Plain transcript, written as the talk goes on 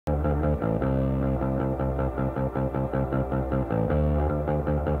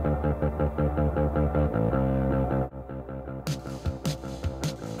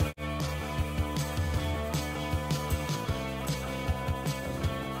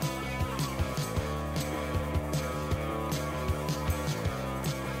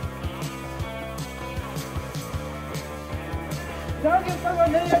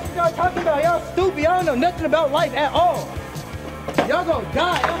y'all talking about? Y'all stupid. Y'all don't know nothing about life at all. Y'all gonna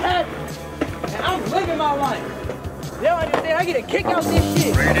die. Y'all happy. And I'm living my life. Y'all understand? I get a kick out this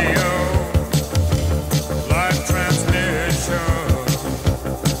shit. Radio, live transmission.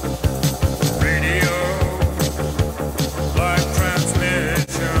 Radio, live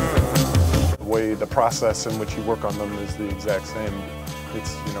transmission. The way the process in which you work on them is the exact same.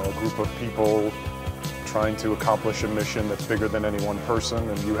 It's, you know, a group of people trying to accomplish a mission that's bigger than any one person,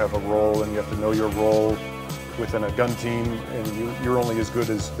 and you have a role, and you have to know your role within a gun team, and you're only as good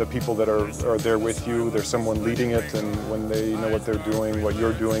as the people that are there with you. There's someone leading it, and when they know what they're doing, what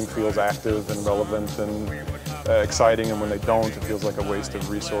you're doing feels active and relevant and exciting, and when they don't, it feels like a waste of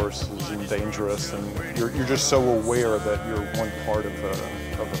resources and dangerous, and you're just so aware that you're one part of a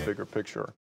bigger picture.